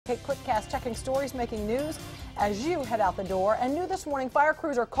Quickcast checking stories making news as you head out the door. And new this morning, fire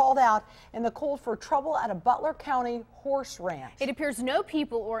crews are called out in the cold for trouble at a Butler County horse ranch. It appears no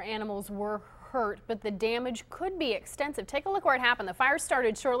people or animals were hurt, but the damage could be extensive. Take a look where it happened. The fire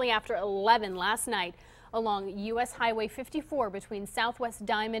started shortly after 11 last night along U.S. Highway 54 between Southwest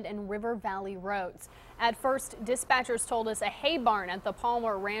Diamond and River Valley roads. At first, dispatchers told us a hay barn at the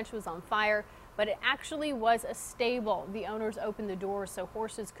Palmer Ranch was on fire, but it actually was a stable. The owners opened the doors so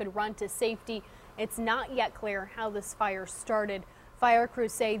horses could run to safety. It's not yet clear how this fire started. Fire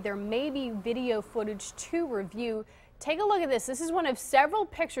crews say there may be video footage to review. Take a look at this. This is one of several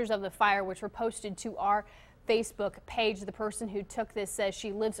pictures of the fire which were posted to our Facebook page. The person who took this says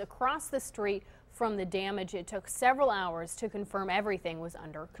she lives across the street from the damage. It took several hours to confirm everything was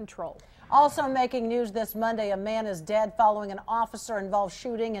under control. Also making news this Monday, a man is dead following an officer-involved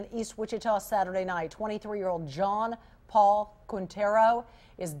shooting in East Wichita Saturday night. 23-year-old John Paul Quintero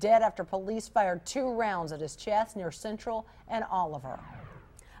is dead after police fired 2 rounds at his chest near Central and Oliver.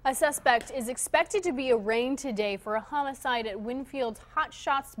 A suspect is expected to be arraigned today for a homicide at Winfield's Hot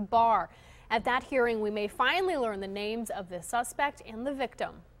Shots Bar. At that hearing, we may finally learn the names of the suspect and the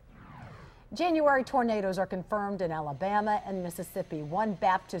victim. January tornadoes are confirmed in Alabama and Mississippi. One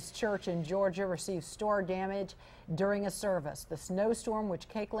Baptist church in Georgia received storm damage during a service. The snowstorm, which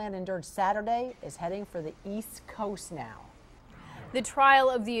Cakeland endured Saturday, is heading for the East Coast now. The trial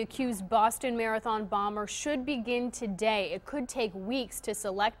of the accused Boston Marathon bomber should begin today. It could take weeks to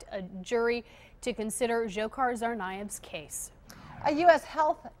select a jury to consider Dzhokhar Tsarnaev's case. A U.S.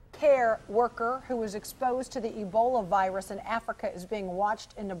 health care worker who was exposed to the Ebola virus in Africa is being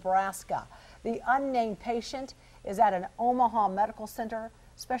watched in Nebraska. The unnamed patient is at an Omaha medical center,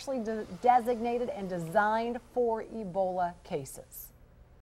 specially designated and designed for Ebola cases.